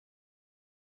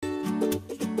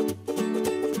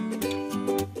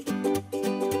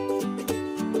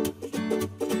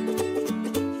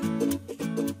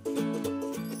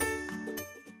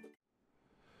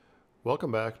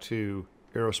Welcome back to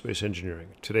Aerospace Engineering.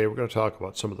 Today we're going to talk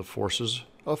about some of the forces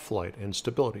of flight and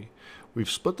stability. We've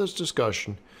split this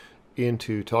discussion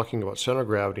into talking about center of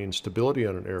gravity and stability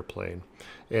on an airplane,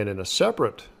 and in a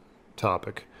separate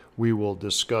topic we will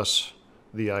discuss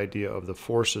the idea of the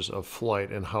forces of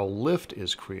flight and how lift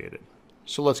is created.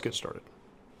 So let's get started.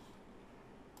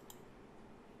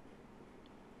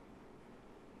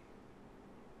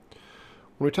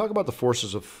 When we talk about the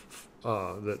forces of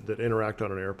that interact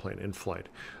on an airplane in flight,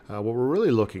 what we're really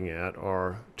looking at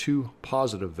are two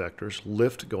positive vectors,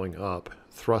 lift going up,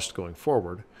 thrust going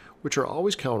forward, which are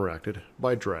always counteracted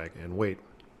by drag and weight.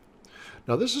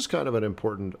 Now this is kind of an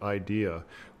important idea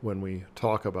when we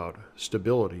talk about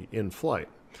stability in flight.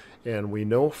 And we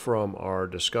know from our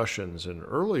discussions in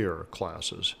earlier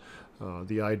classes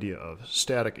the idea of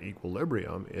static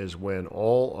equilibrium is when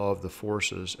all of the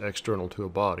forces external to a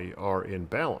body are in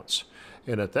balance.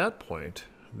 And at that point,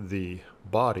 the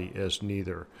body is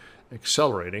neither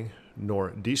accelerating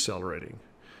nor decelerating.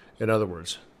 In other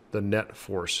words, the net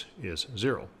force is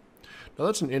zero. Now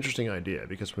that's an interesting idea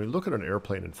because when we look at an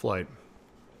airplane in flight,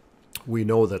 we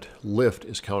know that lift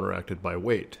is counteracted by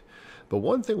weight. But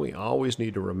one thing we always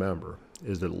need to remember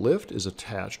is that lift is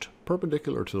attached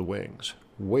perpendicular to the wings.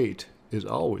 Weight is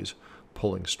always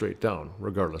pulling straight down,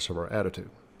 regardless of our attitude.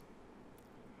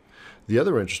 The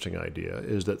other interesting idea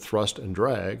is that thrust and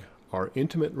drag are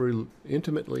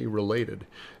intimately related,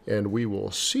 and we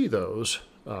will see those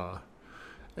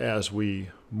as we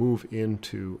move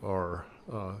into our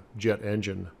jet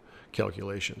engine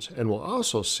calculations. And we'll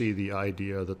also see the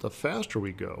idea that the faster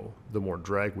we go, the more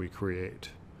drag we create.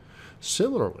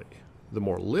 Similarly, the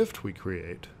more lift we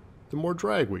create, the more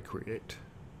drag we create.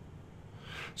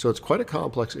 So it's quite a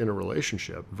complex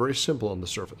interrelationship, very simple on the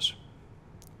surface.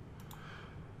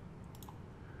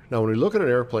 Now when we look at an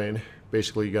airplane,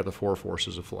 basically you got the four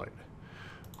forces of flight.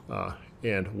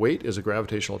 And weight is a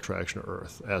gravitational attraction of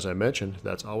Earth. As I mentioned,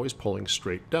 that's always pulling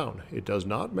straight down. It does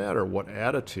not matter what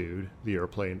attitude the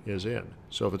airplane is in.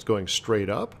 So if it's going straight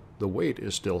up, the weight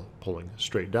is still pulling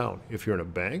straight down. If you're in a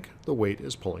bank, the weight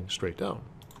is pulling straight down.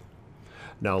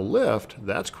 Now lift,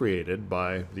 that's created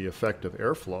by the effect of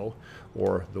airflow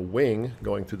or the wing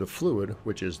going through the fluid,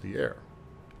 which is the air.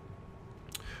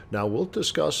 Now we'll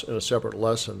discuss in a separate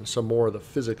lesson some more of the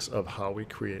physics of how we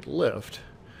create lift,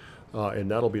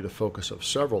 and that'll be the focus of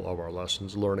several of our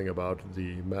lessons, learning about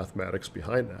the mathematics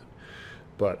behind that.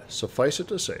 But suffice it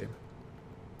to say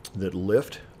that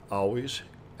lift always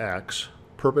acts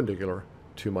perpendicular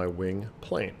to my wing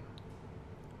plane.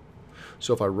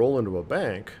 So if I roll into a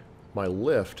bank, my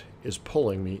lift is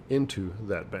pulling me into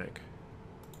that bank.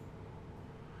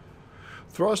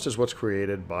 Thrust is what's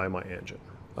created by my engine.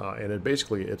 And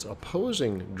it's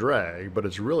opposing drag, but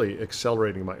it's really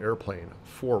accelerating my airplane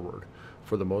forward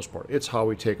for the most part. It's how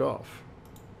we take off.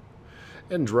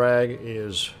 And drag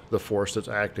is the force that's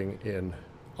acting in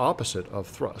opposite of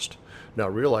thrust. Now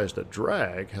realize that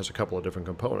drag has a couple of different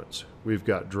components. We've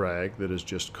got drag that is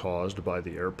just caused by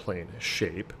the airplane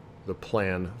shape, the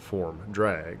plan form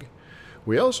drag.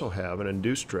 We also have an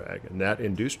induced drag, and that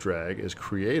induced drag is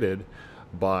created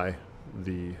by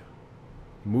the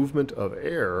movement of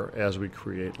air as we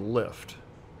create lift.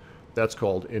 That's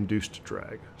called induced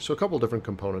drag. So a couple of different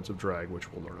components of drag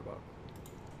which we'll learn about.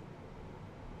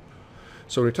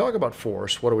 So when we talk about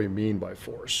force, what do we mean by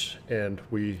force? And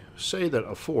we say that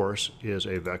a force is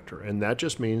a vector, and that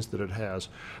just means that it has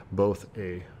both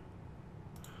a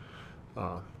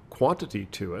quantity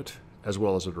to it as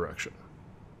well as a direction.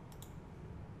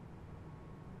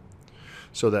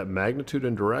 So that magnitude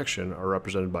and direction are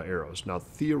represented by arrows. Now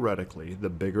theoretically, the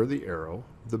bigger the arrow,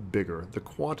 the bigger the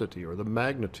quantity or the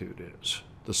magnitude is.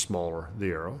 The smaller the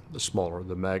arrow, the smaller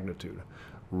the magnitude.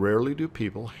 Rarely do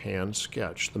people hand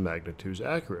sketch the magnitudes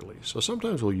accurately, so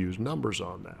sometimes we'll use numbers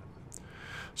on that.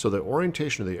 So the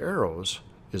orientation of the arrows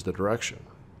is the direction.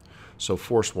 So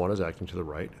force 1 is acting to the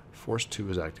right, force 2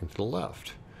 is acting to the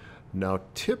left. Now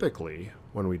typically,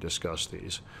 when we discuss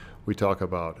these, we talk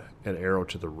about an arrow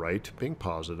to the right being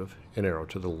positive, an arrow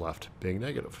to the left being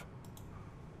negative.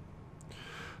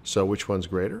 So which one's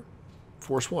greater?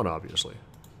 Force 1, obviously.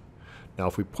 Now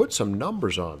if we put some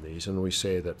numbers on these and we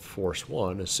say that force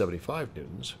 1 is 75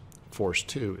 newtons, force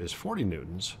 2 is 40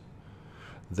 newtons,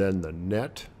 then the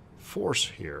net force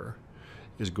here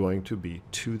is going to be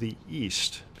to the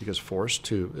east because force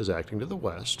 2 is acting to the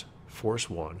west, force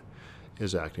 1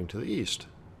 is acting to the east.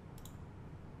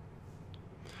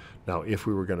 Now, if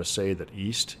we were going to say that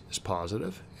east is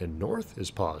positive and north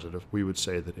is positive, we would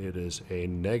say that it is a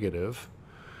negative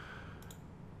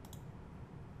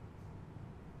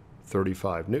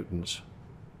 35 newtons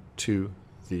to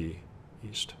the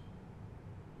east.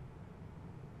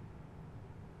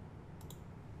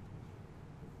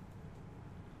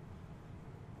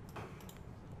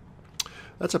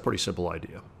 That's a pretty simple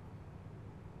idea.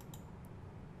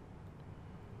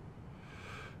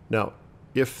 Now,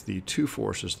 if the two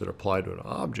forces that apply to an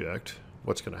object,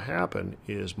 what's going to happen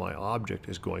is my object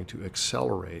is going to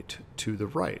accelerate to the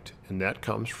right. And that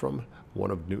comes from one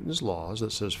of Newton's laws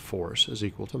that says force is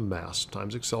equal to mass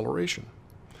times acceleration.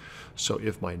 So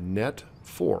if my net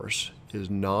force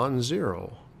is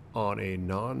non-zero on a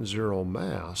non-zero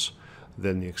mass,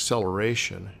 then the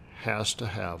acceleration has to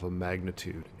have a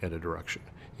magnitude and a direction.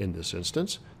 In this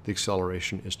instance, the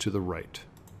acceleration is to the right.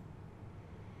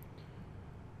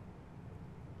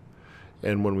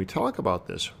 And when we talk about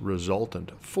this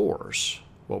resultant force,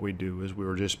 what we do is we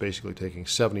were just basically taking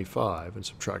 75 and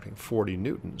subtracting 40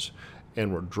 newtons,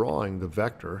 and we're drawing the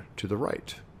vector to the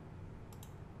right.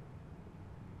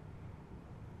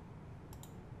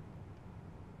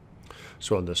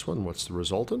 So on this one, what's the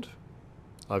resultant?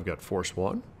 I've got force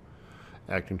 1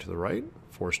 acting to the right,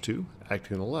 force 2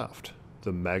 acting to the left.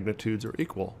 The magnitudes are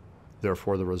equal,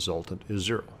 therefore the resultant is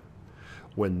 0.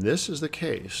 When this is the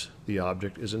case, the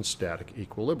object is in static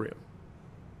equilibrium.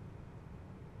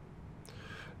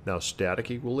 Now,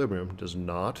 static equilibrium does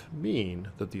not mean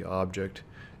that the object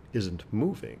isn't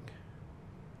moving.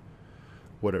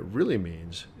 What it really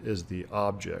means is the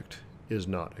object is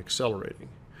not accelerating.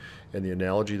 And the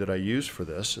analogy that I use for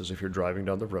this is if you're driving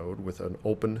down the road with an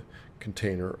open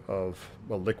container of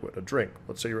a liquid, a drink,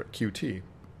 let's say you're at QT,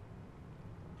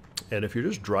 and if you're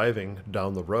just driving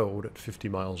down the road at 50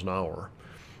 miles an hour,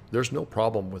 there's no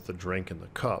problem with the drink in the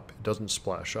cup. It doesn't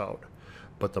splash out.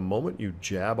 But the moment you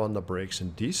jab on the brakes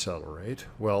and decelerate,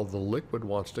 well, the liquid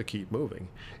wants to keep moving.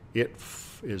 It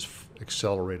is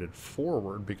accelerated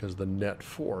forward because the net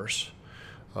force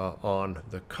on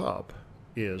the cup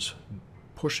is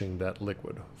pushing that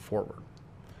liquid forward.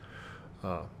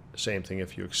 Same thing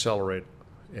if you accelerate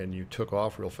and you took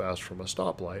off real fast from a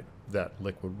stoplight, that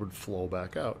liquid would flow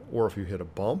back out. Or if you hit a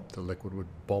bump, the liquid would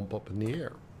bump up in the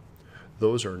air.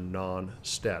 Those are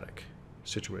non-static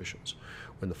situations.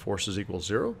 When the force is equal to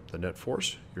 0, the net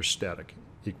force, you're static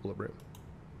equilibrium.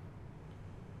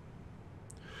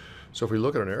 So if we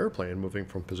look at an airplane moving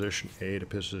from position A to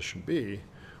position B,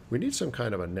 we need some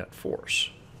kind of a net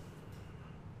force.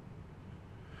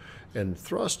 And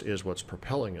thrust is what's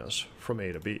propelling us from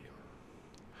A to B.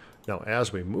 Now,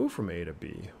 as we move from A to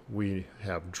B, we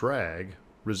have drag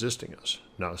resisting us.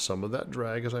 Now, some of that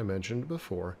drag, as I mentioned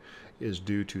before, is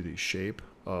due to the shape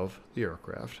of the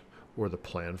aircraft or the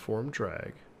planform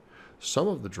drag. Some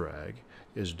of the drag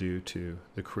is due to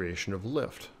the creation of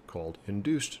lift, called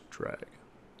induced drag.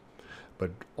 But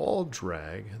all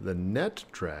drag, the net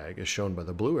drag, is shown by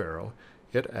the blue arrow.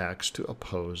 It acts to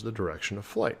oppose the direction of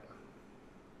flight.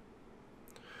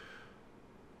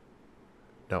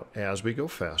 Now, as we go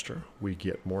faster, we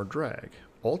get more drag.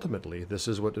 Ultimately, this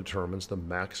is what determines the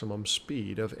maximum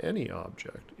speed of any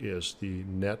object, is the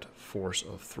net force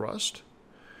of thrust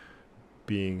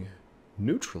being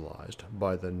neutralized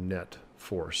by the net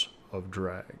force of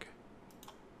drag.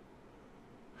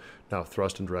 Now, if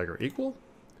thrust and drag are equal,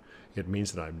 it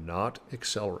means that I'm not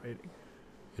accelerating.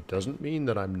 It doesn't mean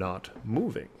that I'm not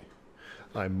moving.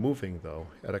 I'm moving, though,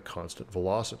 at a constant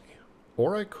velocity.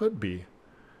 Or I could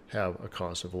have a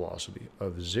constant velocity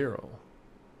of 0.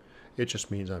 It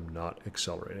just means I'm not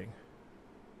accelerating.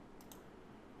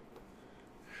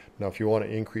 Now, if you want to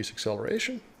increase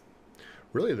acceleration,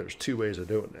 really there's two ways of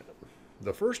doing that.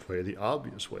 The first way, the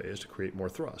obvious way, is to create more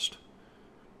thrust.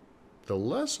 The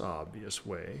less obvious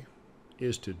way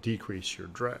is to decrease your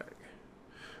drag.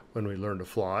 When we learn to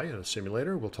fly in a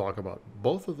simulator, we'll talk about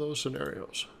both of those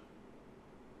scenarios.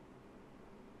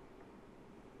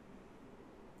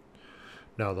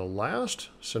 Now, the last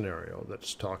scenario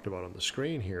that's talked about on the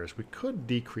screen here is we could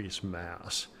decrease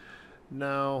mass.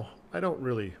 Now, I don't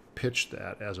really pitch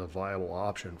that as a viable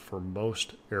option for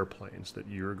most airplanes that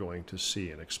you're going to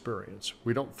see and experience.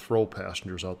 We don't throw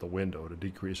passengers out the window to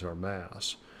decrease our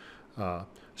mass.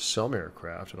 Some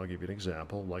aircraft, and I'll give you an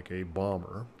example, like a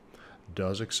bomber,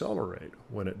 does accelerate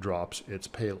when it drops its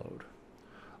payload.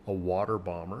 A water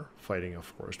bomber fighting a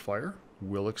forest fire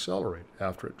will accelerate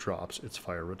after it drops its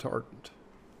fire retardant.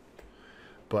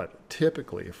 But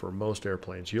typically, for most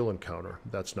airplanes you'll encounter,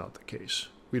 that's not the case.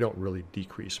 We don't really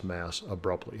decrease mass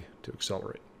abruptly to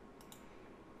accelerate.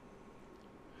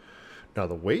 Now,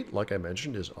 the weight, like I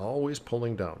mentioned, is always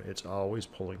pulling down. It's always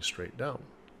pulling straight down.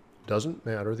 Doesn't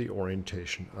matter the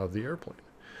orientation of the airplane.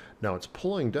 Now, it's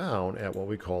pulling down at what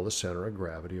we call the center of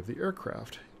gravity of the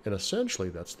aircraft. And essentially,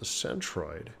 that's the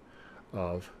centroid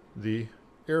of the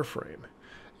airframe.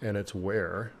 And it's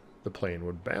where the plane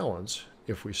would balance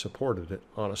if we supported it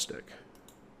on a stick.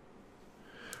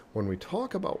 When we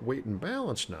talk about weight and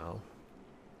balance now,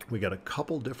 we got a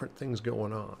couple different things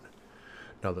going on.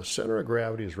 Now the center of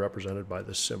gravity is represented by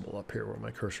this symbol up here where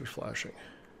my cursor is flashing.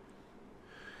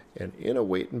 And in a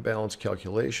weight and balance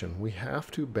calculation, we have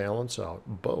to balance out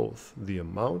both the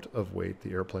amount of weight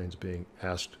the airplane's being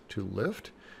asked to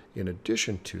lift in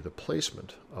addition to the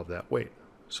placement of that weight.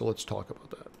 So let's talk about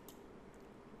that.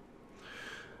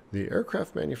 The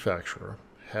aircraft manufacturer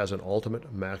has an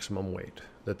ultimate maximum weight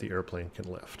that the airplane can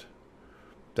lift.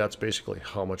 That's basically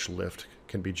how much lift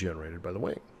can be generated by the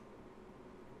wing.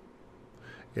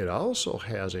 It also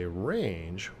has a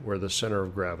range where the center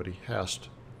of gravity has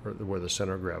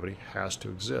to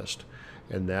exist,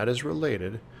 and that is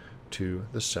related to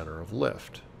the center of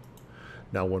lift.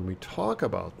 Now, when we talk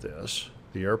about this,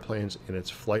 the airplane's in its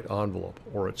flight envelope,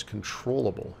 or it's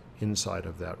controllable inside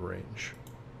of that range.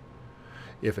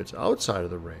 If it's outside of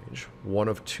the range, one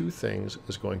of two things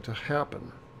is going to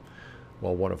happen.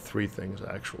 Well, one of three things,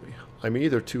 actually. I'm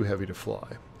either too heavy to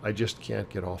fly. I just can't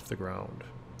get off the ground.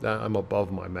 I'm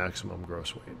above my maximum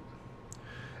gross weight.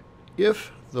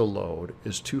 If the load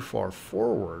is too far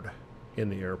forward in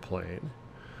the airplane,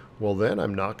 well, then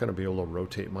I'm not going to be able to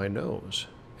rotate my nose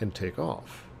and take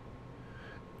off.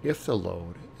 If the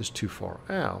load is too far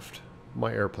aft,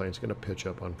 my airplane's going to pitch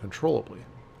up uncontrollably.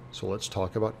 So let's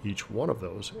talk about each one of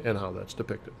those and how that's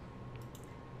depicted.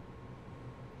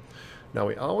 Now,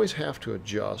 we always have to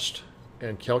adjust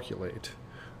and calculate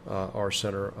our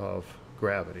center of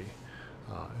gravity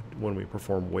when we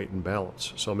perform weight and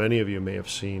balance. So many of you may have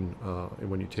seen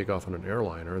when you take off on an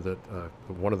airliner that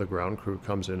one of the ground crew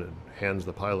comes in and hands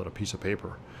the pilot a piece of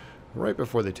paper right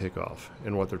before they take off.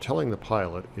 And what they're telling the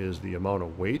pilot is the amount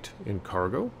of weight in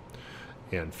cargo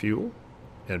and fuel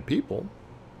and people,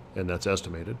 and that's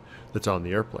estimated, that's on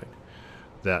the airplane.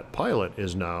 That pilot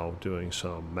is now doing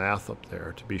some math up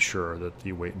there to be sure that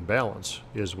the weight and balance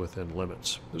is within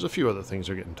limits. There's a few other things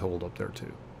they're getting told up there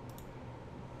too.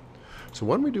 So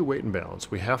when we do weight and balance,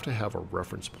 we have to have a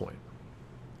reference point.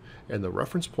 And the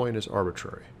reference point is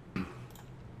arbitrary.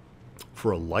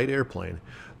 For a light airplane,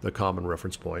 the common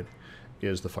reference point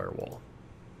is the firewall.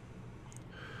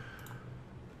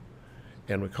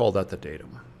 And we call that the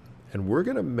datum. And we're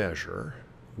going to measure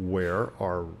where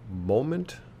our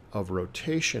moment of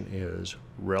rotation is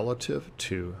relative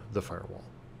to the firewall.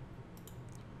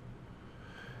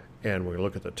 And we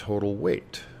look at the total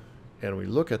weight. And we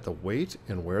look at the weight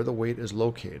and where the weight is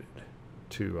located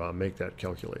to make that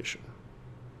calculation.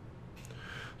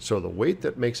 So the weight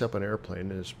that makes up an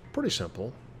airplane is pretty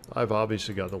simple. I've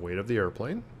obviously got the weight of the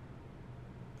airplane.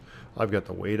 I've got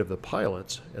the weight of the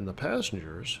pilots and the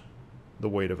passengers, the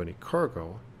weight of any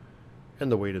cargo,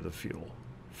 and the weight of the fuel.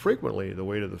 Frequently, the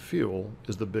weight of the fuel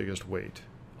is the biggest weight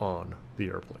on the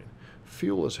airplane.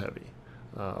 Fuel is heavy,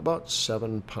 about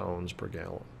 7 pounds per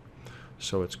gallon.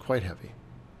 So it's quite heavy.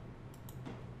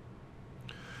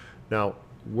 Now,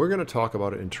 we're going to talk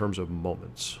about it in terms of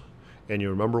moments. And you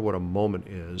remember what a moment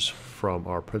is from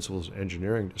our principles of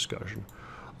engineering discussion.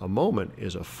 A moment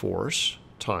is a force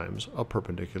times a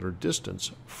perpendicular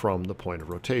distance from the point of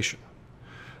rotation.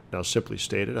 Now, simply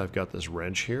stated, I've got this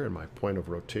wrench here, and my point of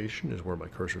rotation is where my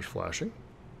cursor is flashing.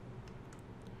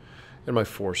 And my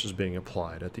force is being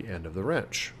applied at the end of the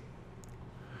wrench.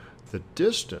 The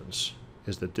distance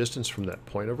is the distance from that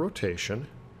point of rotation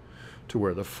to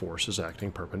where the force is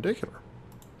acting perpendicular.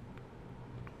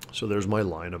 So there's my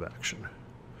line of action.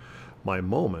 My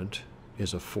moment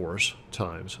is a force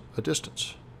times a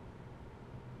distance.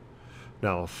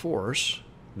 Now, a force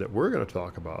that we're going to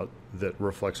talk about that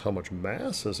reflects how much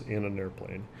mass is in an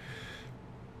airplane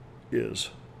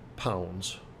is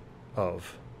pounds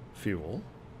of fuel,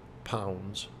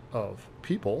 pounds of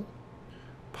people,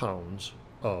 pounds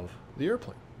of the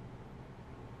airplane.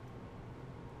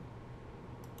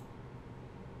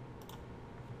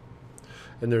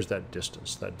 And there's that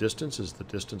distance. That distance is the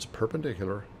distance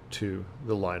perpendicular to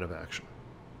the line of action.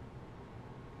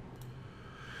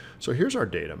 So here's our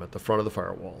datum at the front of the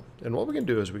firewall. And what we can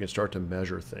do is we can start to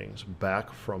measure things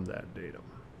back from that datum.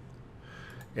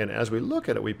 And as we look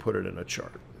at it, we put it in a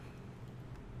chart.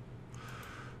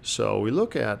 So we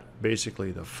look at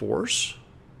basically the force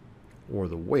or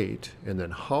the weight, and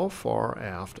then how far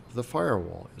aft of the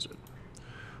firewall is it.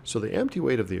 So the empty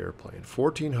weight of the airplane,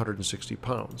 1,460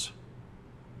 pounds.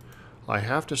 I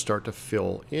have to start to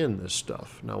fill in this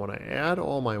stuff. Now, when I add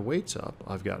all my weights up,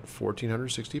 I've got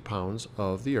 1,460 pounds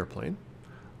of the airplane,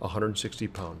 a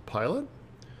 160-pound pilot,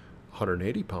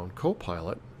 180-pound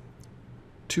co-pilot,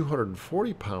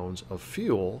 240 pounds of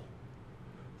fuel,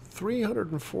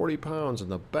 340 pounds in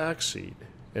the back seat,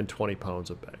 and 20 pounds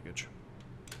of baggage.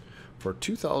 For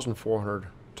 2,400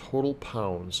 total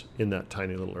pounds in that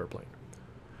tiny little airplane.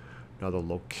 Now the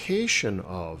location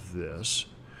of this,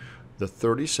 the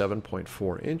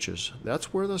 37.4 inches,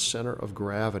 that's where the center of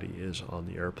gravity is on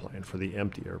the airplane for the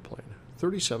empty airplane.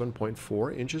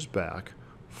 37.4 inches back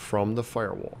from the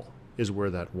firewall is where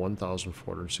that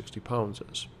 1,460 pounds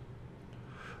is.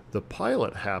 The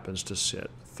pilot happens to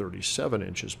sit 37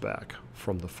 inches back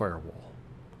from the firewall.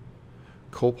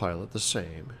 Co-pilot the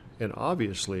same, and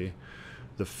obviously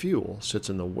the fuel sits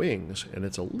in the wings and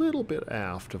it's a little bit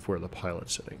aft of where the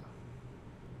pilot's sitting.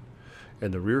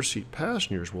 And the rear seat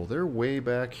passengers, well, they're way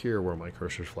back here where my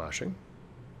cursor's flashing.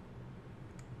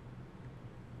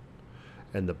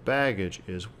 And the baggage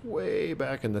is way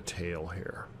back in the tail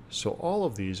here. So all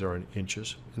of these are in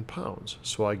inches and pounds.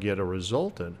 So I get a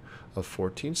resultant of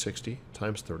 1460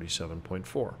 times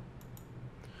 37.4.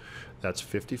 That's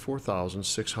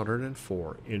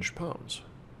 54,604 inch-pounds.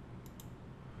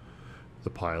 The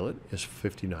pilot is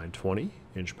 5920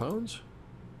 inch-pounds.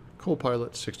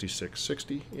 Co-pilot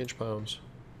 6660 inch-pounds.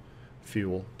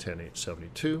 Fuel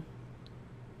 10872.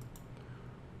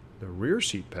 The rear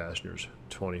seat passengers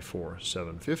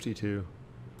 24,752.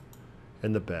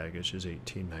 And the baggage is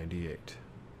 1898.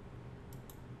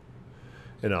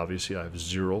 And obviously I have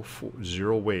zero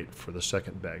weight for the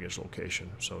second baggage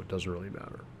location, so it doesn't really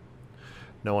matter.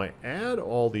 Now I add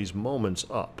all these moments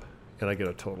up and I get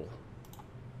a total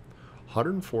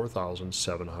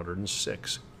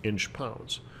 104,706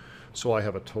 inch-pounds. So I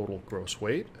have a total gross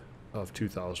weight of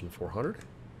 2,400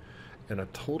 and a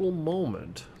total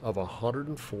moment of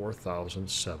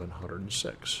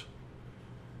 104,706.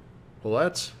 Well,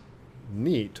 that's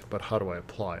neat, but how do I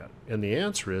apply it? And the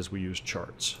answer is we use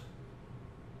charts.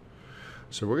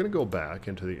 So we're going to go back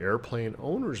into the airplane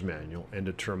owner's manual and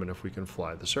determine if we can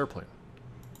fly this airplane.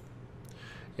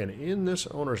 And in this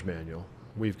owner's manual,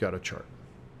 we've got a chart.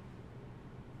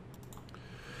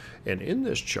 And in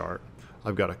this chart,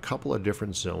 I've got a couple of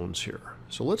different zones here.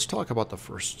 So let's talk about the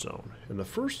first zone. And the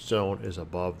first zone is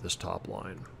above this top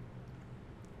line.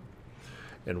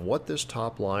 And what this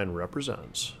top line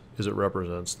represents is it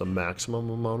represents the maximum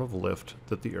amount of lift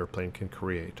that the airplane can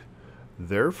create.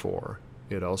 Therefore,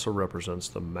 it also represents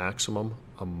the maximum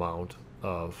amount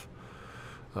of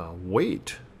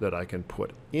weight that I can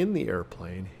put in the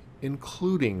airplane,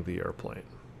 including the airplane.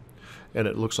 And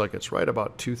it looks like it's right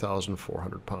about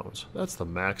 2,400 pounds. That's the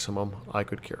maximum I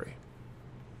could carry.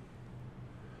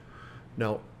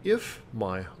 Now, if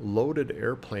my loaded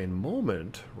airplane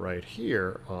moment right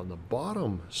here on the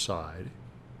bottom side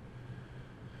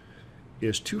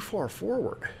is too far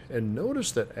forward, and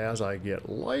notice that as I get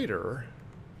lighter,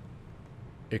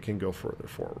 it can go further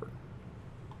forward.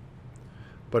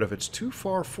 But if it's too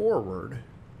far forward,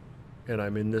 and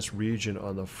I'm in this region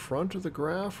on the front of the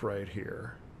graph right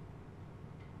here,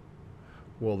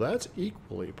 well, that's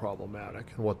equally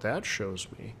problematic. And what that shows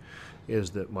me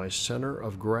is that my center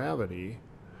of gravity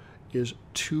is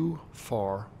too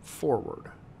far forward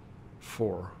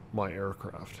for my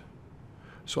aircraft.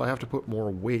 So I have to put more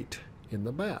weight in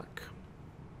the back.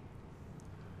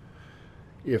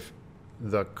 If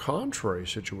the contrary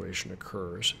situation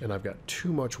occurs and I've got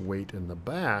too much weight in the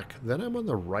back, then I'm on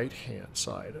the right-hand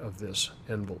side of this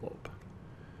envelope.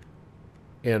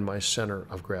 And my center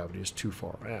of gravity is too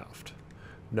far aft.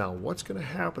 Now, what's going to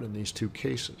happen in these two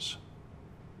cases?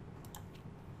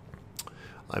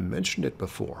 I mentioned it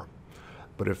before,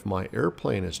 but if my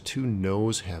airplane is too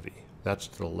nose heavy, that's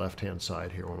to the left-hand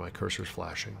side here where my cursor's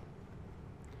flashing,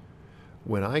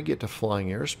 when I get to flying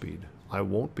airspeed, I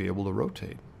won't be able to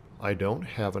rotate. I don't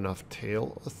have enough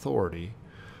tail authority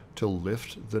to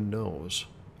lift the nose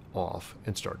off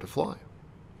and start to fly.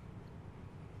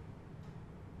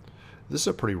 This is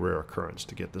a pretty rare occurrence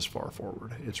to get this far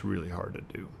forward. It's really hard to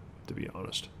do, to be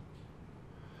honest.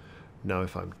 Now,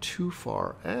 if I'm too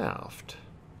far aft,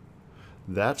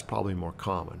 that's probably more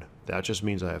common. That just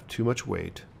means I have too much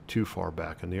weight too far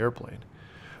back in the airplane.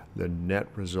 The net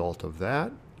result of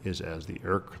that is as the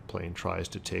airplane tries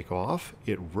to take off,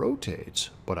 it rotates,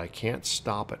 but I can't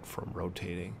stop it from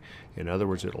rotating. In other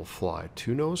words, it'll fly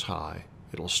too nose high,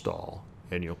 it'll stall,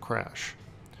 and you'll crash.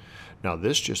 Now,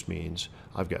 this just means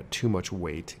I've got too much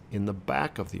weight in the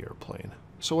back of the airplane.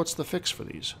 So what's the fix for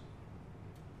these?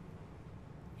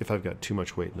 If I've got too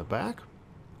much weight in the back,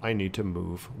 I need to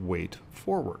move weight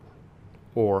forward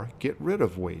or get rid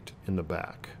of weight in the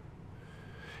back.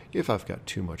 If I've got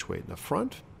too much weight in the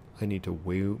front, I need to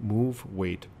move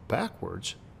weight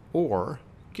backwards or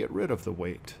get rid of the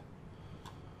weight.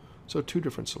 So two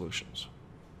different solutions.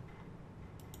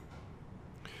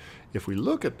 If we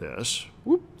look at this,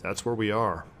 whoop, that's where we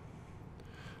are.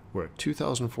 We're at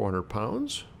 2,400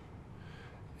 pounds,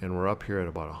 and we're up here at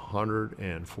about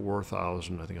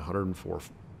 104,000, I think 104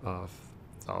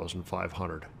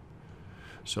 1,500.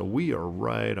 So we are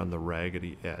right on the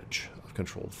raggedy edge of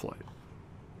controlled flight.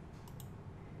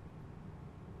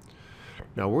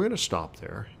 Now we're going to stop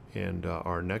there, and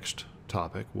our next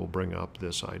topic will bring up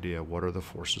this idea, what are the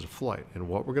forces of flight? And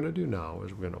what we're going to do now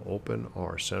is we're going to open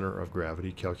our center of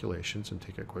gravity calculations and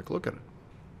take a quick look at it.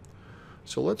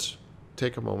 So let's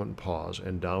take a moment and pause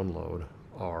and download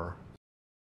our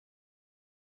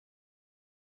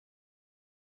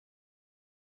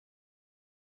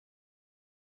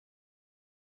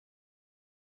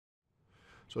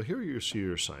So here you see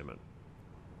your assignment.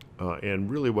 And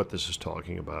really what this is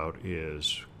talking about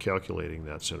is calculating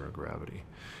that center of gravity.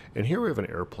 And here we have an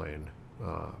airplane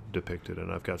depicted, and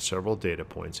I've got several data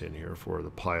points in here for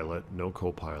the pilot, no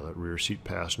co-pilot, rear seat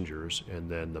passengers, and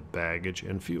then the baggage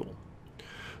and fuel.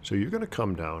 So you're going to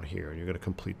come down here and you're going to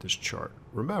complete this chart.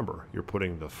 Remember, you're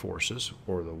putting the forces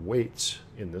or the weights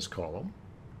in this column,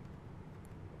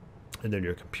 and then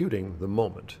you're computing the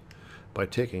moment by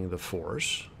taking the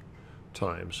force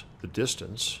times the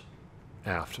distance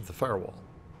aft of the firewall.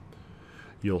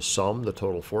 You'll sum the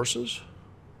total forces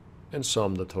and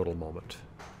sum the total moment.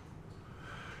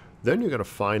 Then you're going to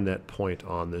find that point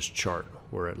on this chart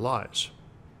where it lies.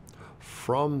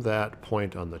 From that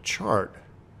point on the chart,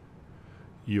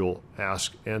 you'll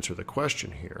answer the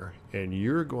question here, and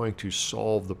you're going to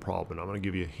solve the problem. I'm going to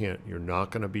give you a hint. You're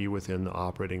not going to be within the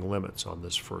operating limits on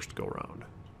this first go-round.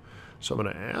 So I'm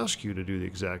going to ask you to do the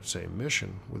exact same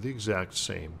mission with the exact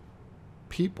same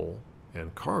people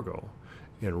and cargo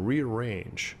and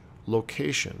rearrange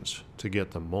locations to get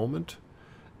the moment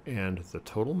and the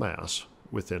total mass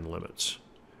within limits,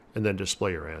 and then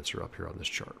display your answer up here on this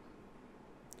chart.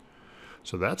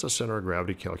 So that's a center of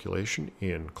gravity calculation.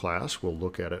 In class, we'll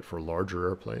look at it for larger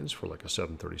airplanes, for like a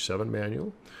 737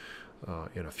 manual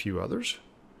and a few others.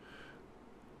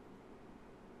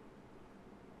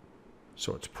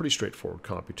 So it's a pretty straightforward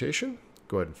computation.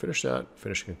 Go ahead and finish that,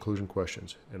 finish conclusion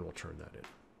questions, and we'll turn that in.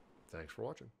 Thanks for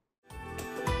watching.